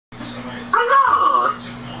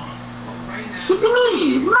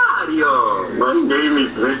Me, Mario. My name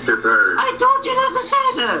is Mr. Bird. I told you not to say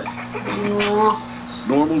that.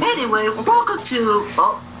 Normal. Anyway, welcome to...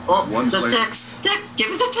 One the player. text. Give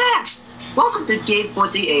me the text. Welcome to Game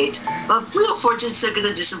 48 of Wheel of Fortune 2nd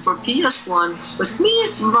Edition for PS1 with me,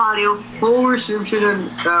 Mario, Homer Simpson, and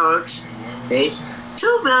Alex. Okay.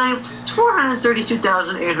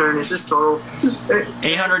 2,432,800 is this total.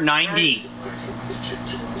 890.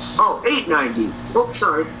 Oh, 890. Oh,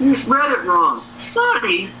 sorry. You read it wrong.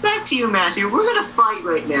 Sorry. Back to you, Matthew. We're going to fight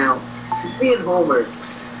right now. Me and Homer.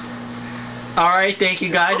 Alright, thank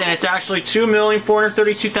you guys, and it's actually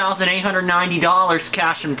 $2,432,890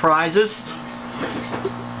 cash and prizes.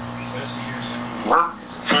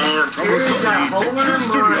 And here we got Homer and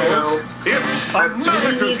Mario are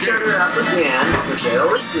beating each other up again, which they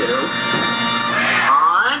always do,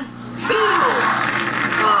 on field.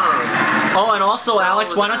 Oh, and also,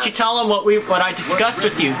 Alex, why don't you tell them what I discussed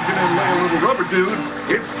with you?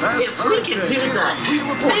 If we can hit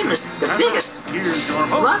the biggest,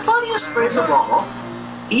 funniest phrase of all,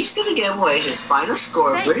 he's going to give away his final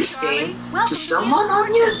score of British game to someone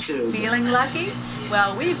on YouTube. Feeling lucky?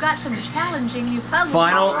 Well, we've got some challenging new puzzles.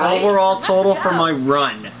 Final overall total for my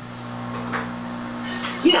run.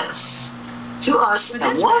 Yes. To us, and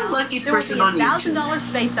one lucky person on YouTube. $1,000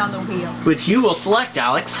 space on the wheel. Which you will select,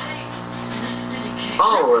 Alex.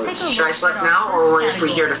 Oh, should I select now, or if we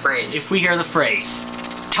hear the phrase? If we hear the phrase.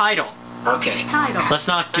 Title. Okay. Title. Let's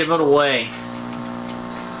not give it away.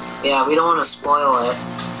 Yeah, we don't want to spoil it.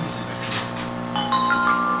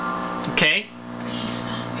 Okay.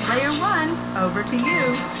 Player 1, over to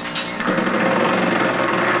you.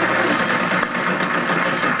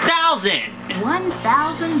 1,000.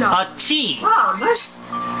 $1,000. A T. Wow, nice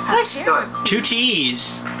start. 2 T's.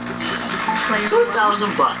 Player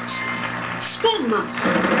 2,000 bucks. Spin the...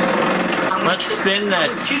 Let's spin that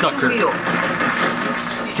sucker.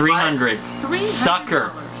 300. Sucker.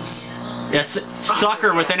 Yes,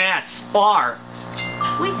 sucker with an S. R.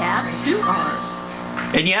 We have 2 R's.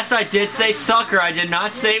 And yes, I did say sucker. I did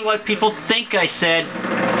not say what people think I said.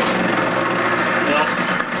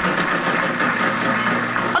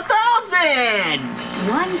 1,000.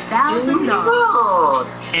 $1,000.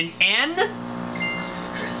 An N?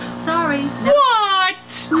 Sorry. No. What?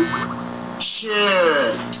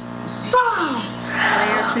 Shit.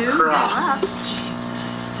 Player 2, you're Crap. up.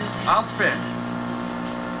 I'll spin.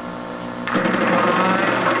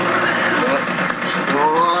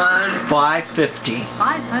 550.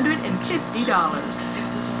 $550.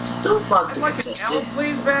 Don't fuck I'd the like an L, contestant.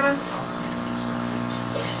 please, Vanna.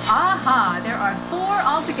 Aha, there are 4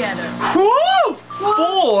 altogether. Woo!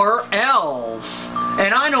 4 L's.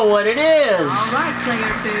 And I know what it is. All right,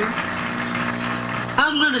 player 2.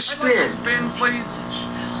 I'm gonna I'd like a spin. spin, please.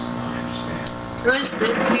 Can I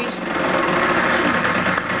spin, please?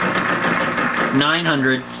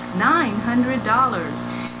 900. $900.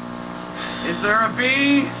 Is there a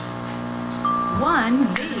B?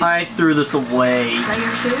 1 B. I threw this away.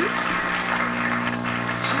 Player 2.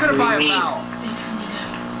 I'm gonna buy a What do you mean? vowel.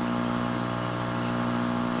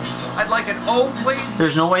 I'd like an O, please.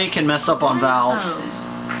 There's no way you can mess up on vowels.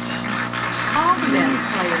 All the best,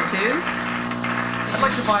 player 2. I'd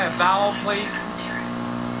like to buy a vowel, please.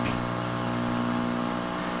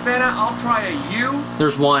 Vanna, I'll try a U.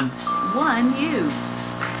 There's 1. 1 U.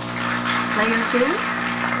 Player 2.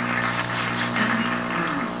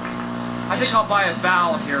 I think I'll buy a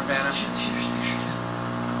vowel here, Vanna.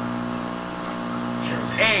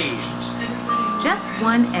 A. Just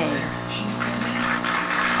 1 A.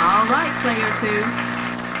 All right, player 2.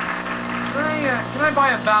 Can I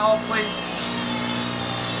buy a vowel, please?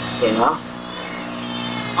 Yeah.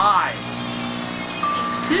 I.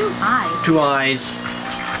 2 I's. 2 I's.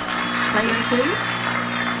 Player 2.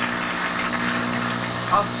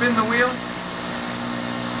 I'll spin the wheel.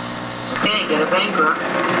 Okay, get a bankrupt.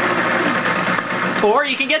 Or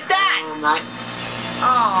you can get that.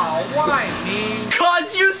 Oh, why me? Cause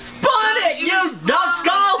you spun it, you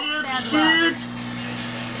numbskull!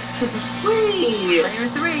 Whee! Player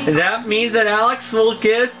 3. That means that Alex will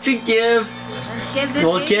get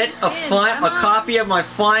a copy of my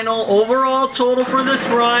final overall total for this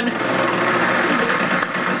run.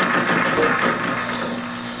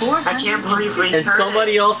 I can't believe we And heard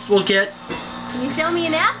somebody else will get Can you show me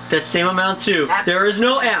an F? that same amount too. There is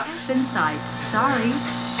no F. F inside. Sorry.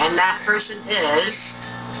 And that person is...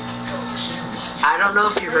 I don't know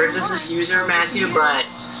if you heard of this user, Matthew, but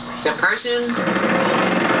the person...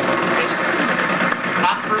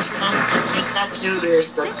 That person I'm thinking that dude is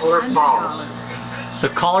the Color Paul. The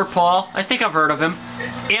caller Paul. I think I've heard of him.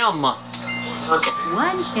 M. Okay.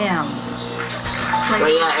 1M. But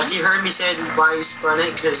yeah, if you heard me say why you spun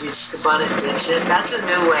it, because you spun it dipshit, that's a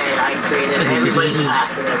new way I created. Everybody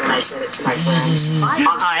laughed at it when I said it to my friends.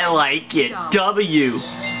 I like it. W.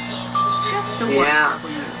 Just the one. Yeah.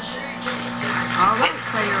 All right,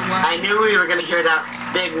 player one. I knew we were going to hear that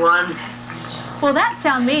big one. Well, that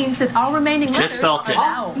sound means that all remaining letters Just spelt are it.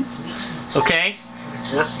 vowels. Okay?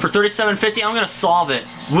 Yes. For $37.50, I'm going to solve it.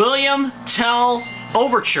 William Tell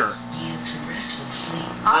Overture.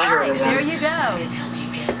 All I heard right, of that. there you go.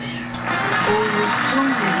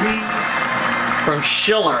 From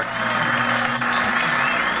Schiller.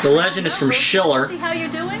 The legend is from Schiller. See how you're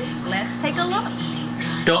doing? Let's take a look.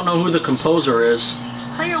 Don't know who the composer is.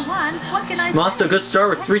 Player one, what can I Off to a say? good start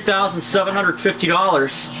with $3,750.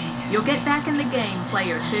 You'll get back in the game,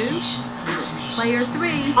 player two. Player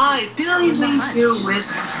three. I Billy Not leaves much. you with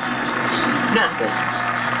nothing.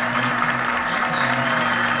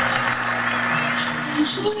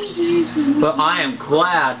 But I am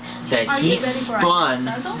glad that Are he you ready for spun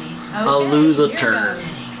our puzzle? a Okay, loser here turn. goes.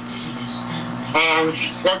 And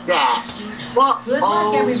said that. What? Good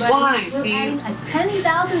luck, everybody. Why? We're adding a $10,000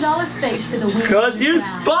 space to the win. Because you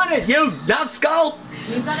spun it, you nutskull!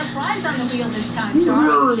 We've got a prize on the wheel this time,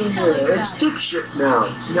 Charles. No, Tell us it's about it. dipshit now.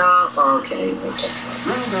 No, okay.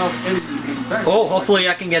 Round out any fashion. Oh, hopefully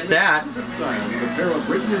I can get that. Style with a pair of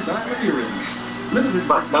radiant diamond earrings. Limited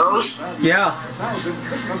But those? Yeah.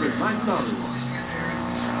 $1,690.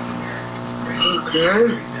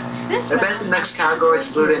 Okay. This I bet the next category is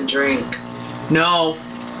food and drink. No.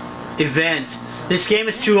 Event. This game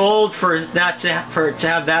is too old for that to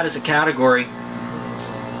have that as a category.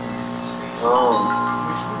 Oh.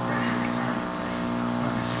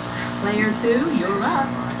 Player two, you're up.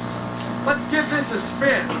 Let's give this a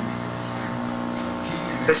spin.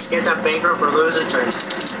 Let's get that bankrupt or loser turn.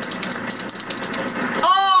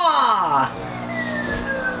 Ah!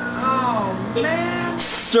 Oh, man.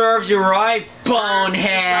 Serves you right,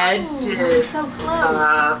 bonehead. Ooh, we're so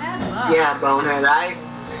close. Bad luck. Yeah, bonehead. I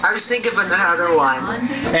was thinking of another one. On to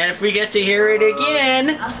you. And if we get to hear it again,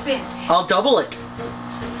 A fish. I'll double it.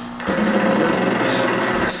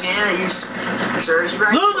 Yeah, you serves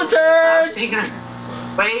right. Loser I turn! was thinking.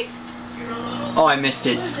 Wait. Oh, I missed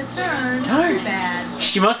it. Lose a turn. Darn. Too bad.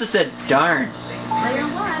 She must have said darn. Player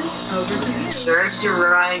one, over to you. Serves you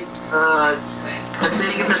right. I'm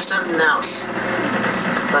thinking of something else.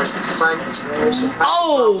 But fun.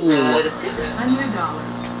 Oh!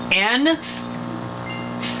 $600. N?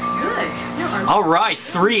 Good. There are Alright,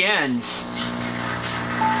 3 N's.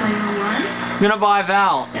 player one, I'm gonna buy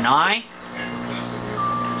Val. And I?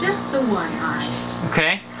 just the one eye.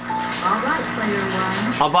 Okay. All right, player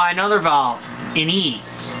one, I'll buy another Val. In E.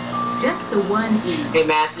 just the one E. Hey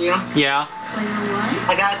Matthew, Yeah. Player one,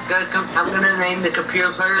 I got good. I'm gonna name the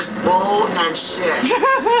computer players Bull and Shit.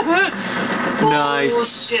 Nice.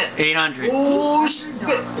 Bullshit. 800. Bullshit.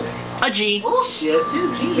 A G. Bullshit.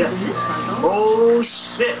 2 G's Yeah. in this puzzle.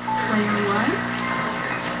 Bullshit. Player one,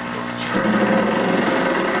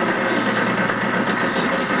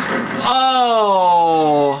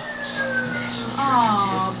 Oh.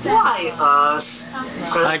 oh, Why us? I-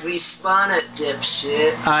 Because we spun it,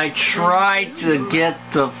 dipshit. I tried to get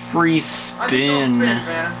the free I think I'll spin.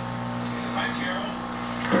 man.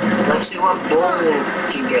 Let's see what Bull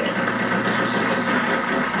can get.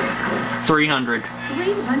 300.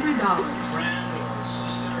 $300.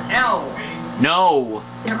 L. No.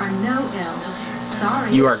 There are no L's.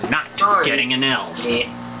 Sorry. You are not Sorry. getting an L. Yeah.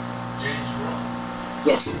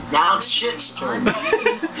 Yes, now it's Shit's turn.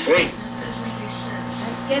 Hey,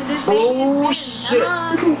 Get this Bullshit. Come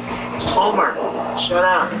on. Homer, shut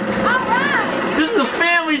up. All right. This is a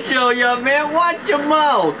family show, young man. Watch your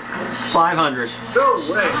mouth. 500. No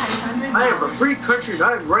way. I am a free country and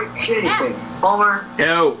I can write anything. Homer,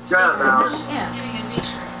 No. shut up now. F.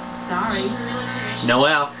 Sorry. No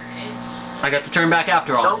F. I got to turn back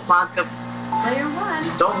after all. Don't mock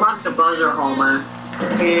the buzzer, Homer.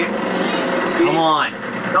 Come on.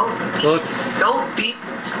 Look. Don't beat.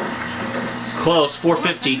 Close.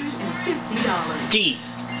 450. $150. D.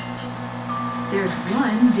 There's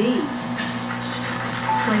one D.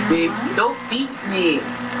 Player Babe, one, don't beat me.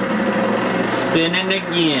 Spinning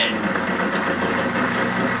again.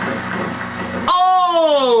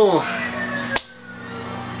 Oh!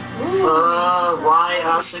 Why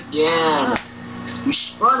us again? You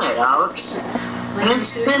spun it, Alex. I didn't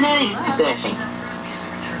spin anything.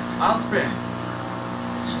 I'll spin.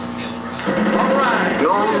 All right.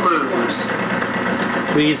 You'll lose.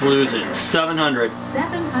 Please lose it. 700.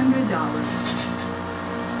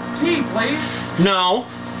 $700. T, please. No.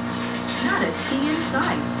 Not a T in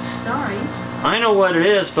sight. Sorry. I know what it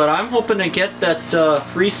is, but I'm hoping to get that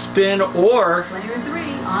free spin or Player 3,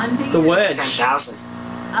 on to the you. wedge. 10,000.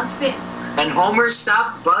 I'll spin. And Homer,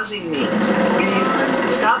 stop buzzing me.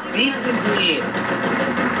 Stop beeping me.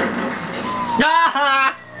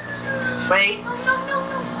 Ah! Wait. No, no, no,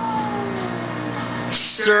 no.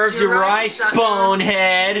 Serves you right, sucker.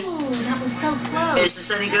 bonehead. Ooh, that was so close. Is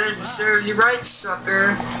this any good? Serves you right,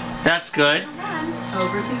 sucker. That's good. Come on,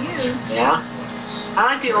 over to you. Yeah.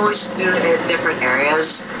 I like to always do it in different areas.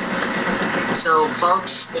 So, folks,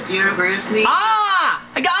 if you agree with me... Ah!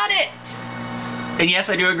 I got it! And yes,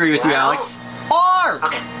 I do agree with you, Well- Alex. R!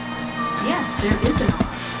 Okay. Yes, there is an R.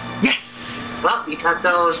 Yes! Well, you cut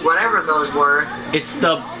those, whatever those were. It's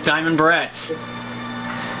the diamond barrettes.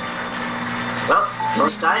 Well,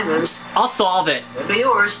 those diamonds, I'll solve it. they'll be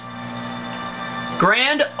yours.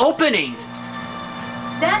 Grand opening.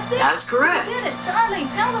 That's it. That's correct. You did it. Charlie,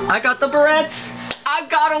 tell them what I got the barrettes. I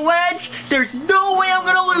got a wedge. There's no way I'm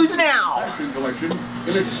gonna lose now. Action collection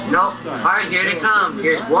in its Nope. style. Alright, here they come.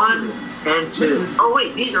 Here's 1 and 2. Oh,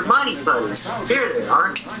 wait, these are Mighty Putties. Here they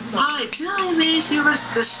are. Hi, can I amaze you with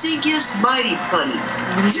the stinkiest Mighty Putty?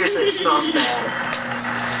 Seriously, it smells bad.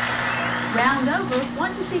 round over.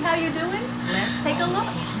 Want to see how you're doing? Let's take a look.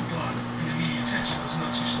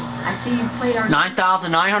 I see you played our... $9,940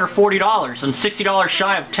 and $60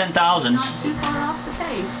 shy of $10,000. Not too far off the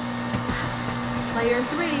pace. Player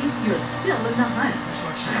 3, you're still in the hunt.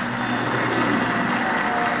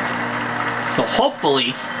 So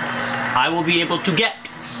hopefully, I will be able to get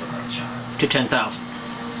to 10,000.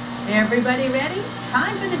 Everybody ready?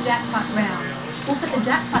 Time for the jackpot round. We'll put the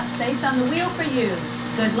jackpot space on the wheel for you.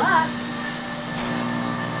 Good luck.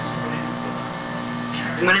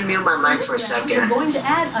 I'm gonna mute my mic for a We're second. going to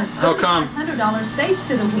add a How come? $3,500 space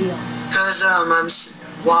to the wheel. Because,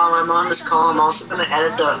 while I'm on this call, I'm also gonna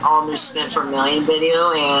edit the all new Spin for a Million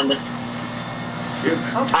video, and...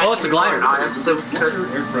 Oh, it's a glider. I have to...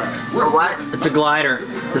 Aircraft. For what? It's a glider.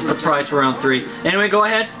 It's the price for round 3. Anyway, go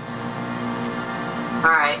ahead.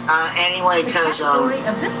 Alright, anyway, The because, category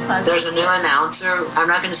of this puzzle. there's a new announcer. I'm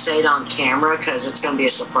not going to say it on camera because it's going to be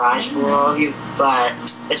a surprise for all of you, but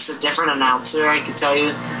it's a different announcer, I can tell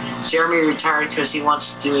you. Jeremy retired because he wants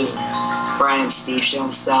to do his Brian and Steve show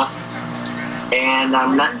and stuff. And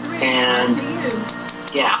I'm not, and,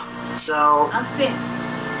 yeah. So, I'll spin.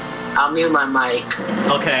 I'll mute my mic.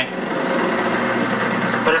 Okay.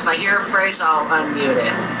 But if I hear a phrase, I'll unmute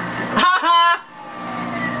it. Ha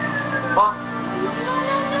Well,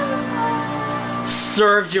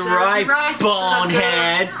 Serves you Serves you right, right,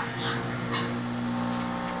 bonehead.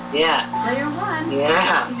 yeah. Player 1.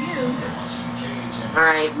 Yeah. To you.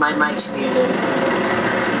 Alright, my mic's muted.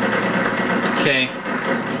 Okay.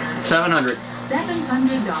 700. $700.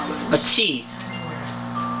 A T.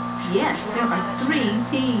 Yes, there are 3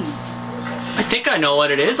 T's. I think I know what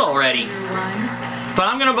it is already. Player 1. But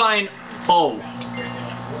I'm gonna buy an O.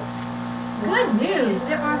 Good news.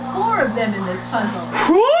 There are 4 of them in this puzzle.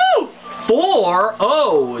 Woo! 4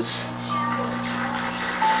 O's.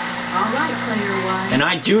 All right, player 1. And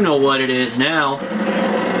I do know what it is now.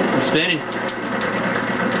 I'm spinning.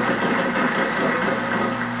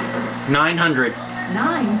 900.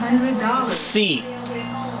 $900. C.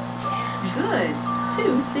 Good.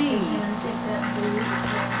 2 C's.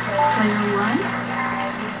 Player 1.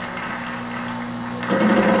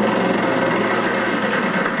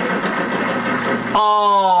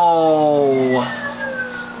 Oh.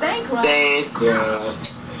 Bankrupt. Bankrupt.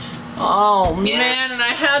 Oh Yes. man, and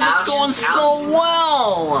I had this Ouch, going ouch. so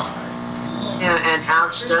well. Yeah, and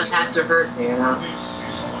ouch does have to hurt, you know.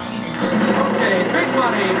 Okay, big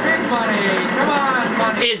money, big money. Come on,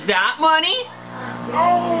 money. Is that money?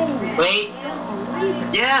 Wait.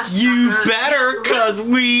 Yes. You sucker. better, cause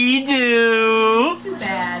we do. Too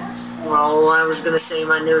bad. Well, I was gonna say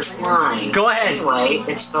my newest line. Go ahead. Anyway,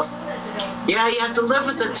 it's the... Yeah, you have to live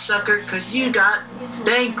with it, sucker, cause you got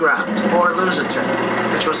bankrupt. Or lose a turn.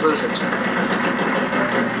 Which was lose a turn.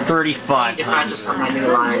 I need to practice 3,500. on my new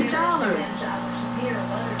lines.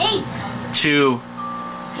 $8. 2.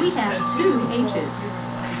 We have 2 H's.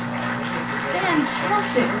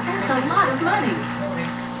 Fantastic. That's a lot of money.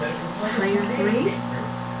 Player 3.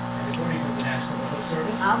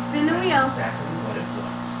 I'll spin the wheel.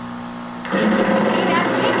 We have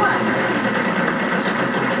She-One.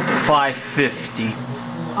 550.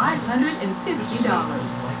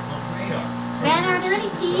 $550. Ben, are there any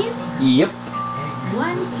keys? Yep. 1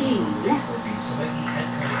 key left.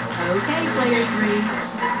 Okay, player 3.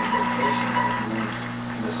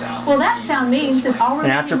 Well, that sound means that all And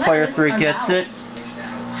after player 3 gets it,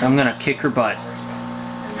 out. I'm gonna kick her butt.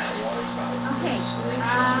 Okay,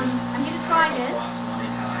 I'm going to try this.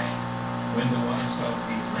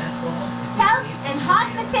 hot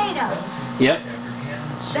potatoes. Yep.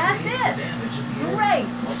 That's it. Great.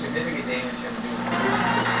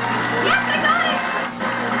 Yes, I got it.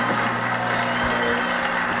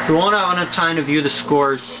 We won't have enough time to view the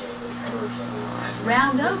scores.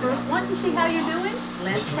 Round over. Want to see how you're doing?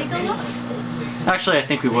 Let's take a look. Actually, I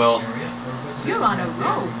think we will. You're on a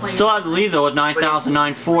roll, player. Still have the lead though at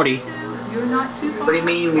 9,940. You're not too far. What do you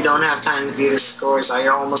mean we don't have time to view the scores? Are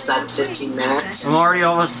you almost at 15 minutes? I'm already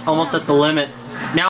almost at the limit. Now